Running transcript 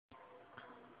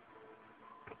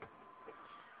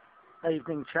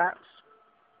Evening, chaps.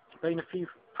 Been a few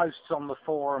posts on the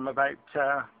forum about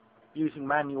using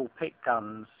manual pick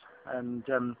guns, and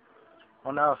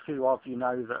I know a few of you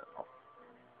know that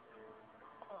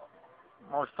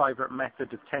my favourite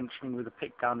method of tensioning with a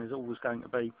pick gun is always going to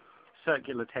be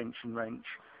circular tension wrench.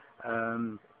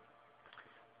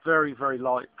 Very, very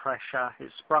light pressure.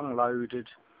 It's sprung loaded.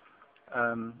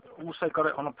 Also got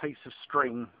it on a piece of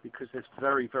string because there's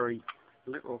very, very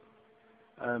little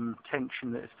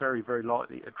tension that is very, very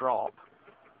likely to drop.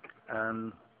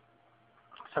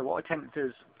 So what I tend to do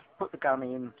is put the gun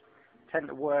in, tend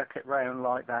to work it round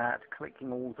like that,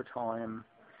 clicking all the time,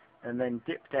 and then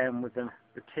dip down with the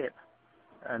tip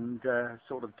and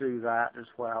sort of do that as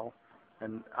well,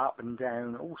 and up and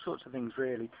down, all sorts of things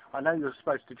really. I know you're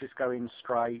supposed to just go in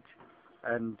straight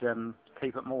and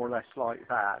keep it more or less like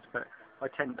that, but I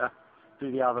tend to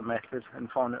do the other method and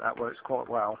find that that works quite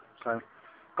well. So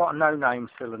got a no-name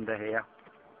cylinder here.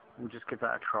 We'll just give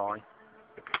that a try.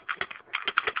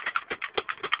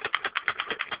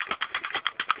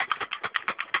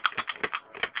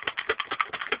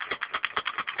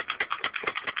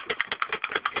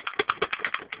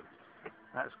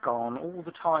 That's gone. All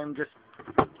the time just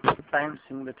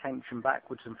bouncing the tension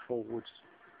backwards and forwards.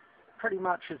 Pretty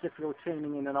much as if you're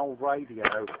tuning in an old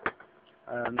radio.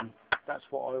 That's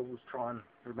what I always try and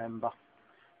remember.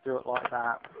 Do it like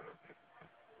that.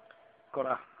 Got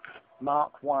a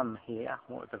Mark 1 here,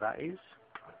 whatever that is.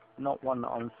 Not one that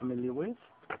I'm familiar with.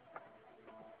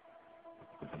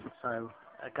 So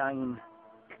again,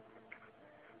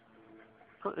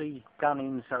 put the gun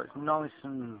in so it's nice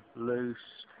and loose,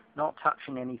 not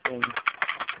touching anything,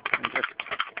 and just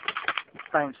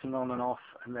bouncing on and off,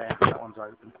 and there, that one's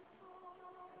open.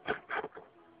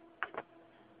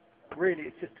 Really,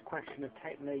 it's just a question of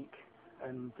technique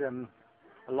and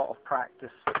a lot of practice.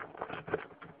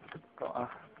 Got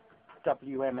a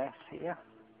WMS here.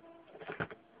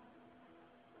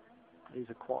 These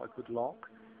are quite a good lock.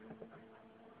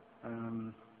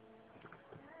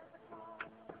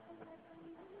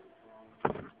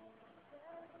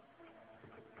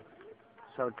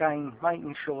 So again,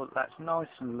 making sure that that's nice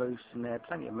and loose in there,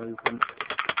 plenty of movement.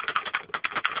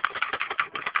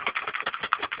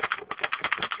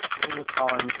 All the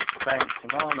time,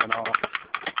 bouncing on and off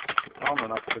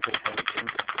with the tension.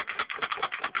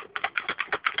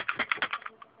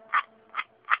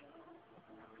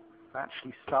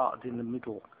 Actually started in the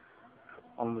middle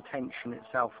on the tension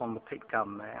itself on the pick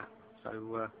gun there,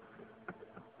 so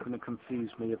going to confuse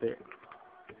me a bit.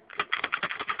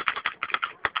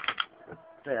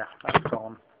 There, that's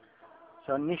gone.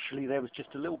 So initially there was just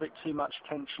a little bit too much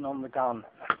tension on the gun.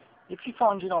 If you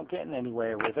find you're not getting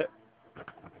anywhere with it,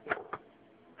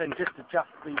 then just adjust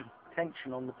the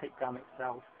tension on the pick gun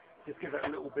itself. Just give it a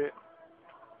little bit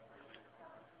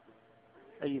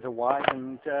either way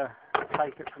and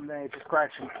take it from there. Just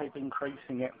gradually keep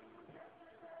increasing it.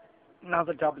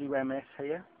 Another WMS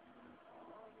here.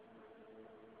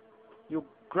 You'll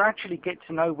gradually get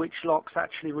to know which locks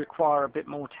actually require a bit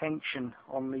more tension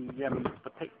on the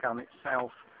pick gun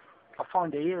itself. I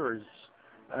find eras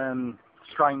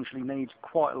strangely need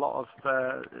quite a lot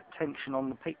of tension on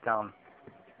the pick gun.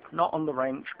 Not on the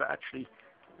wrench, but actually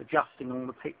adjusting on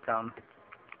the pick gun.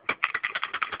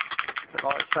 But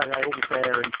like I say, they all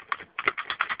vary.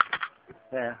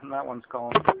 There, and that one's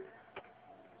gone.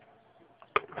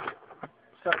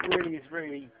 So it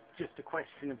really is just a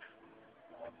question of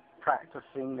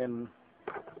practicing and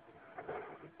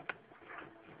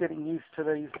getting used to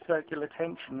these circular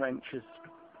tension wrenches.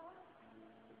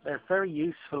 They're very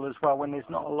useful as well when there's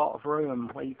not a lot of room,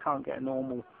 where you can't get a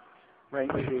normal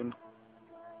wrench in.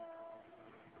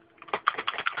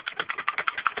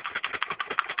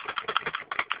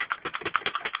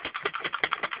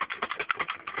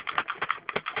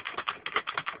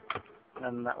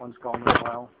 And that one's gone as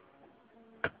well.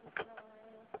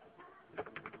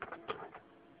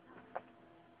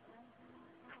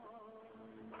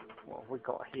 What have we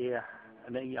got here?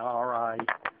 An ERA.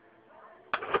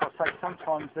 I'll say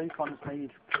sometimes these ones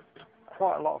need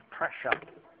quite a lot of pressure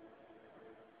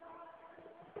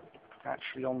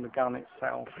actually on the gun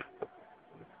itself.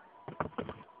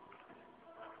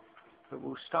 But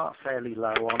we'll start fairly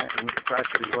low on it and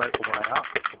gradually work the way up.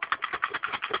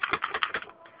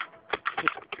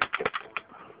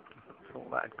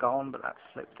 That had gone, but that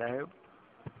slipped out.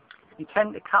 You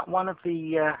tend to cut one of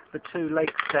the two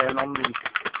legs down on the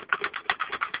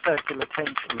circular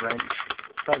tension wrench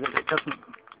so that it doesn't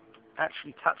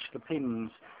actually touch the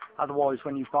pins. Otherwise,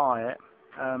 when you buy it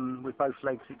with both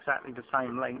legs exactly the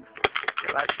same length,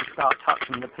 it'll actually start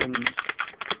touching the pins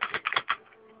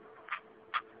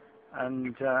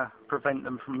and prevent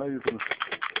them from moving.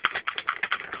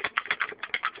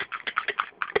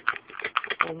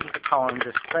 time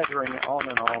just feathering it on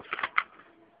and off,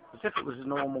 as if it was a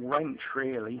normal wrench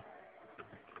really.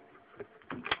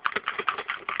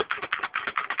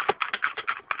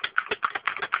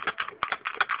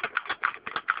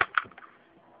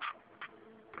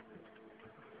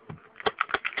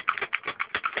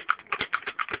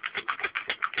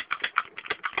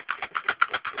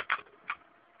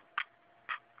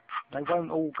 They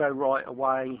won't all go right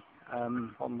away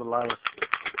on the lowest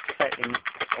setting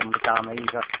on the gun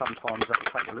either. Sometimes that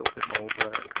will take a little bit more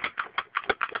work.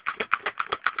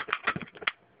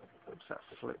 Oops, that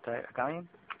slipped out again.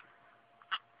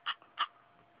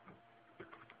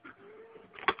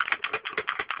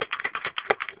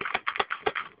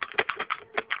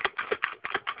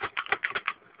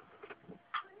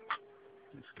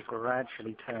 Just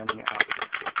gradually turning it up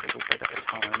a little bit at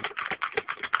a time.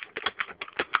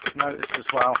 Notice as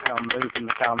well how I'm moving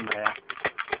the gun there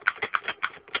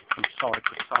from side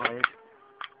to side.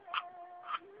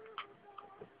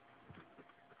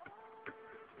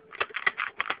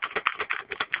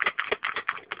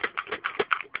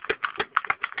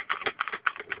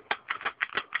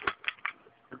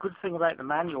 The good thing about the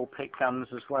manual pick guns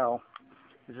as well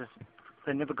is that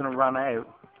they're never going to run out.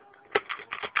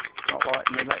 Not like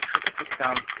an electric pick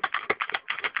gun.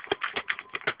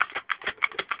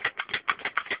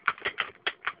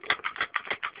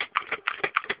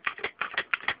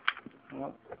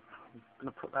 Well, I'm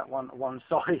going to put that one to one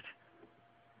side.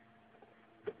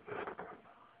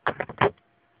 And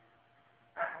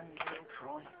we'll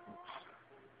try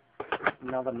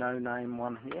another no-name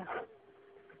one here.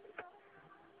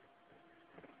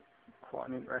 Quite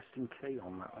an interesting key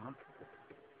on that one.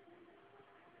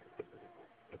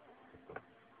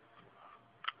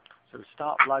 So we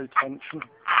start low tension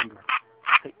on the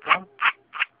pick gun.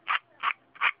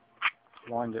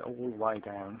 Wind it all the way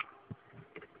down.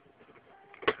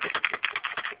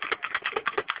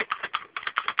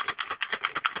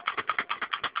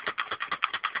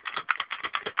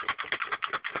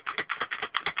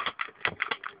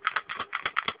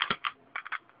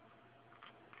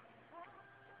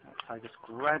 So just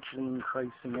gradually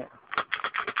increasing it.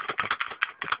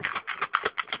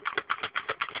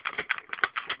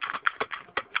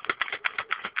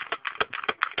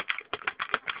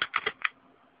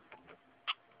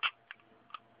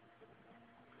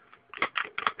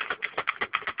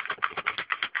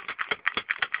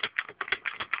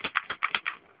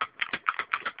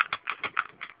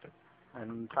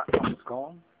 And that one's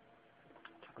gone.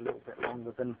 Took a little bit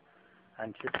longer than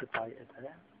anticipated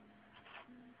there.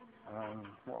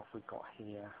 What have we got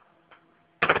here?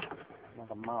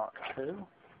 Another Mark II.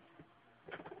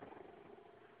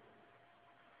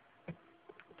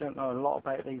 Don't know a lot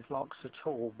about these locks at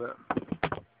all, but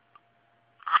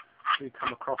do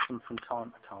come across them from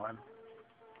time to time.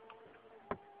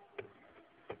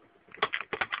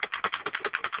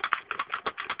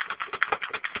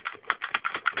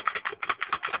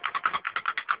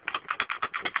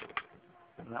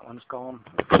 And that one's gone.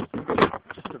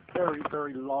 Just a very,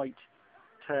 very light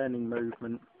turning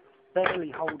movement,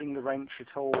 barely holding the wrench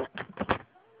at all.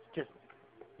 It's just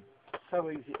so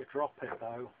easy to drop it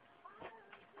though.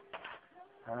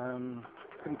 I'm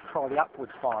going to try the upward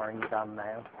firing gun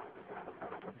now.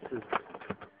 This is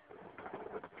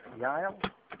Yale.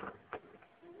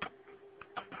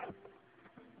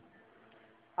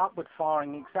 Upward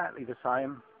firing exactly the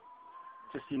same,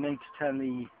 just you need to turn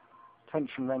the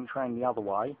tension wrench around the other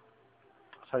way.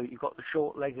 So you've got the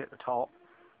short leg at the top,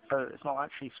 so it's not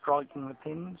actually striking the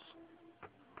pins,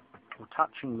 or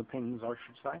touching the pins I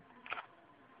should say.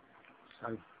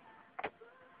 So,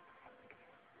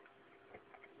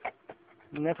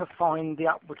 you never find the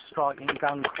upward striking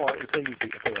gun quite as easy,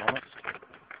 to be honest.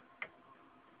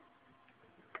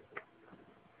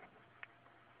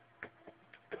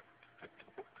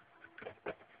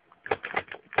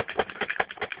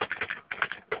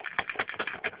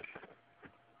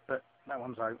 But that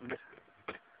one's opened.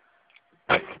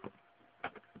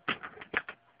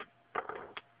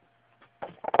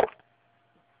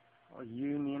 A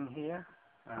Union here,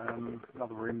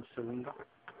 another rim cylinder.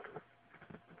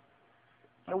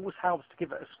 It always helps to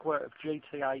give it a squirt of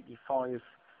GT85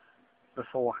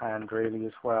 beforehand really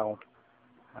as well.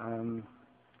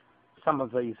 Some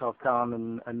of these I've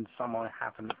done and some I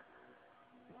haven't.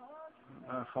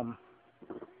 I don't know if I'm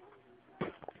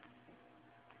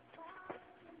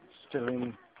still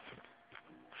in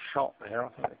shot there. I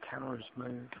think the camera's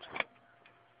moved.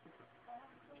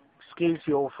 Excuse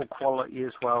the awful quality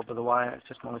as well, by the way, it's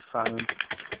just my phone.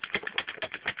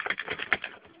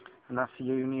 And that's the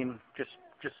Union, just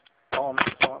on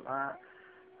like that.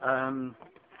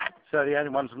 So the only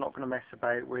ones I'm not going to mess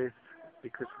about with.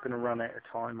 because we're going to run out of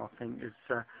time, I think, is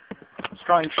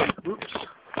strangely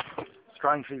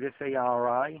this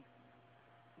ERA,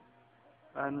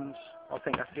 and I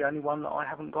think that's the only one that I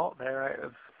haven't got there out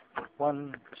of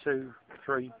 1, 2,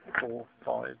 3, 4,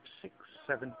 5, 6,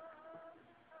 7,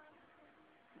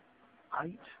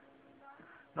 8,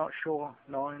 not sure,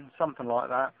 9, something like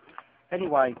that.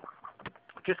 Anyway,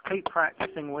 just keep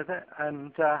practicing with it,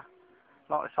 and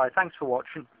like I say, thanks for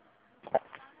watching.